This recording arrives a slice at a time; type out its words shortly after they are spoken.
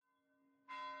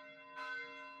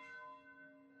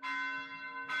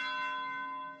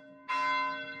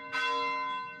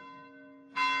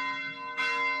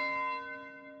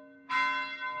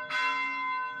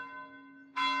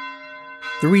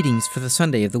The readings for the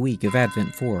Sunday of the week of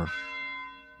Advent 4,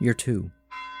 Year 2.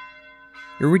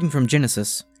 You're reading from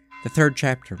Genesis, the 3rd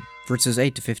chapter, verses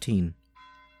 8 to 15.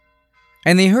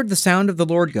 And they heard the sound of the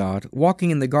Lord God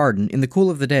walking in the garden in the cool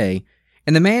of the day,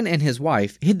 and the man and his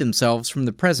wife hid themselves from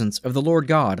the presence of the Lord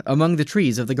God among the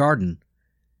trees of the garden.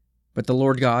 But the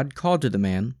Lord God called to the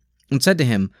man, and said to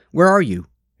him, Where are you?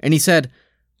 And he said,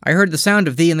 I heard the sound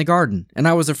of thee in the garden, and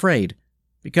I was afraid,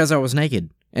 because I was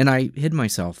naked, and I hid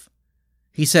myself.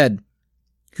 He said,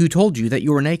 Who told you that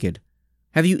you were naked?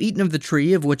 Have you eaten of the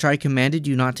tree of which I commanded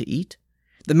you not to eat?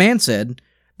 The man said,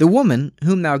 The woman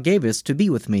whom thou gavest to be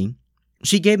with me,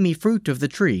 she gave me fruit of the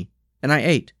tree, and I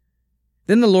ate.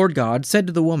 Then the Lord God said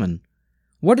to the woman,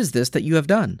 What is this that you have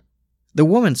done? The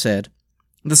woman said,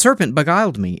 The serpent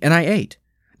beguiled me, and I ate.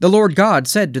 The Lord God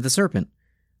said to the serpent,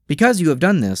 Because you have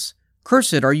done this,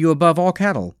 cursed are you above all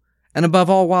cattle, and above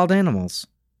all wild animals.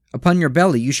 Upon your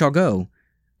belly you shall go,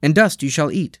 and dust you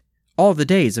shall eat all the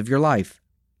days of your life.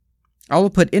 I will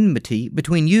put enmity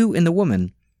between you and the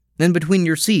woman, and between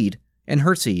your seed and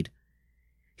her seed.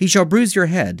 He shall bruise your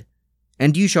head,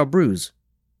 and you shall bruise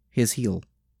his heel.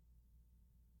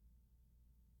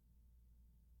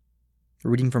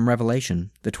 Reading from Revelation,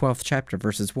 the 12th chapter,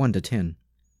 verses 1 to 10.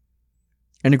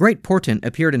 And a great portent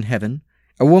appeared in heaven,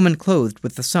 a woman clothed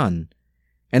with the sun,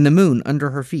 and the moon under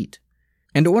her feet,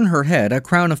 and on her head a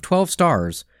crown of 12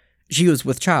 stars. She was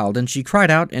with child, and she cried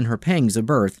out in her pangs of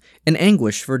birth, in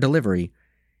anguish for delivery.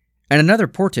 And another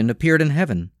portent appeared in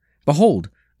heaven. Behold,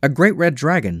 a great red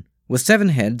dragon, with 7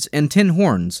 heads and 10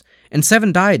 horns, and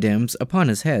 7 diadems upon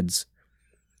his heads.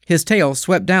 His tail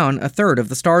swept down a third of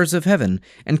the stars of heaven,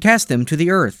 and cast them to the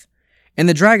earth. And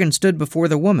the dragon stood before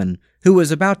the woman, who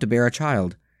was about to bear a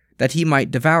child, that he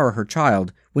might devour her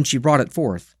child when she brought it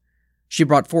forth. She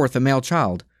brought forth a male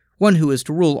child, one who is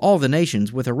to rule all the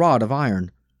nations with a rod of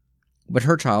iron. But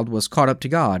her child was caught up to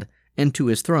God, and to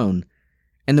his throne,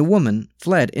 and the woman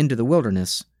fled into the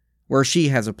wilderness, where she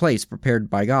has a place prepared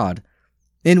by God,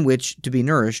 in which to be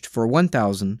nourished for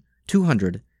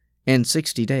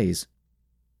 1,260 days.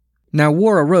 Now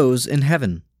war arose in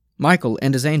heaven, Michael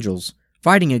and his angels,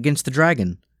 fighting against the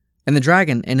dragon. And the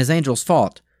dragon and his angels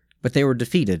fought, but they were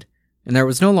defeated, and there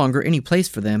was no longer any place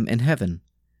for them in heaven.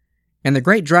 And the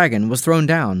great dragon was thrown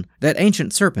down, that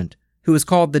ancient serpent, who is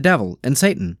called the devil and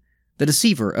Satan, the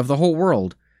deceiver of the whole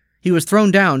world. He was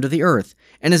thrown down to the earth,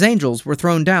 and his angels were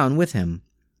thrown down with him.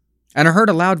 And I heard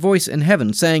a loud voice in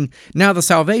heaven, saying, Now the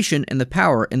salvation and the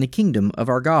power and the kingdom of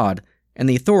our God, and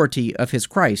the authority of his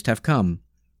Christ have come.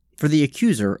 For the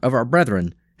accuser of our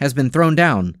brethren has been thrown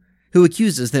down, who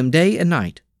accuses them day and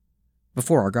night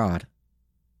before our God.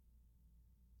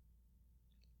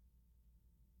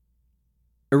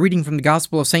 A reading from the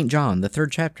Gospel of St. John, the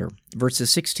 3rd chapter, verses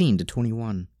 16 to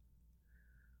 21.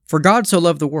 For God so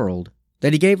loved the world,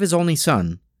 that he gave his only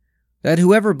Son, that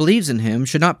whoever believes in him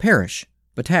should not perish,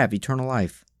 but have eternal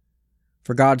life.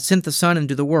 For God sent the Son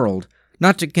into the world,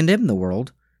 not to condemn the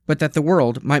world, but that the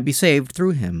world might be saved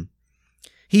through him.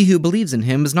 He who believes in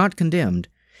him is not condemned.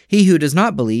 He who does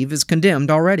not believe is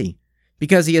condemned already,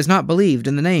 because he has not believed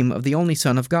in the name of the only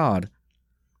Son of God.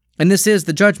 And this is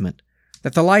the judgment,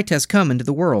 that the light has come into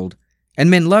the world, and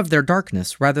men love their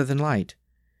darkness rather than light,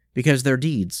 because their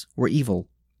deeds were evil.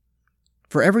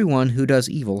 For everyone who does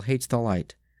evil hates the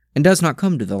light, and does not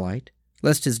come to the light,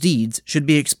 lest his deeds should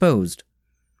be exposed.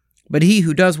 But he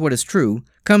who does what is true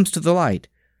comes to the light,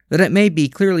 that it may be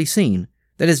clearly seen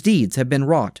that his deeds have been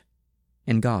wrought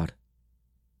in God.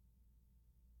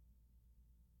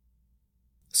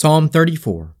 Psalm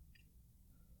 34.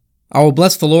 I will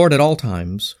bless the Lord at all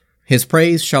times. His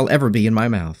praise shall ever be in my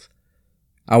mouth.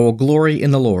 I will glory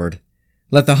in the Lord.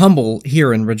 Let the humble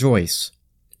hear and rejoice.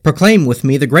 Proclaim with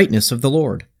me the greatness of the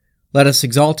Lord. Let us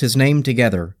exalt his name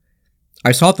together.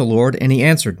 I sought the Lord, and he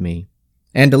answered me,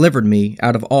 and delivered me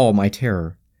out of all my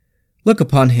terror. Look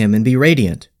upon him and be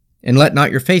radiant, and let not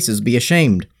your faces be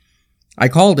ashamed. I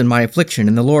called in my affliction,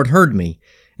 and the Lord heard me,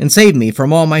 and saved me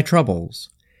from all my troubles.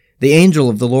 The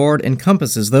angel of the Lord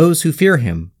encompasses those who fear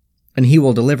him, and he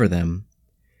will deliver them.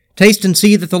 Taste and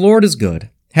see that the Lord is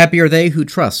good. Happy are they who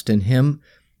trust in him.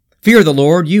 Fear the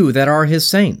Lord, you that are his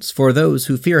saints, for those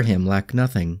who fear him lack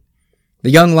nothing. The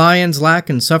young lions lack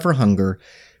and suffer hunger,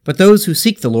 but those who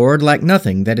seek the Lord lack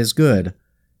nothing that is good.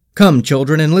 Come,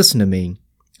 children, and listen to me.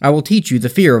 I will teach you the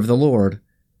fear of the Lord.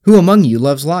 Who among you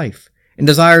loves life, and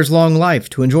desires long life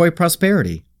to enjoy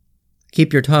prosperity?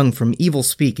 Keep your tongue from evil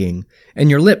speaking, and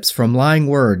your lips from lying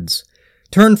words.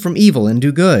 Turn from evil and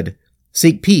do good.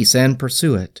 Seek peace and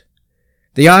pursue it.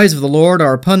 The eyes of the Lord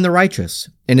are upon the righteous,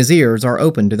 and his ears are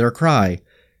open to their cry.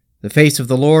 The face of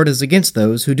the Lord is against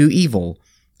those who do evil,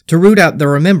 to root out the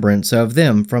remembrance of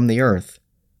them from the earth.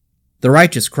 The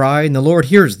righteous cry, and the Lord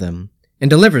hears them, and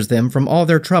delivers them from all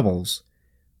their troubles.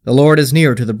 The Lord is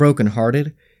near to the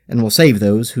brokenhearted, and will save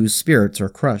those whose spirits are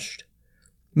crushed.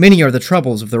 Many are the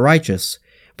troubles of the righteous,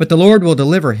 but the Lord will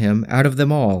deliver him out of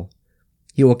them all.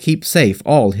 He will keep safe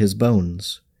all his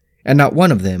bones, and not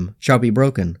one of them shall be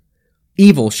broken.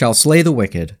 Evil shall slay the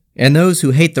wicked, and those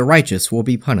who hate the righteous will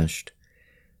be punished.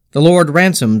 The Lord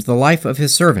ransoms the life of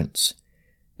his servants,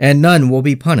 and none will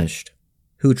be punished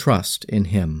who trust in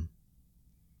him.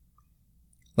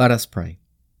 Let us pray.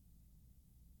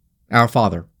 Our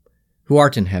Father, who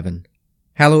art in heaven,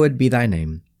 hallowed be thy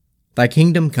name. Thy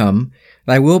kingdom come,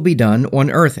 thy will be done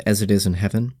on earth as it is in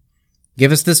heaven.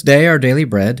 Give us this day our daily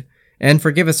bread, and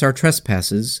forgive us our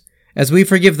trespasses, as we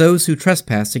forgive those who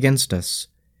trespass against us.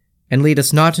 And lead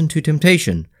us not into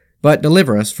temptation, but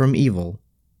deliver us from evil.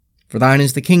 For thine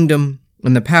is the kingdom,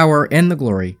 and the power, and the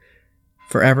glory,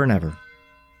 forever and ever.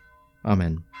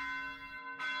 Amen.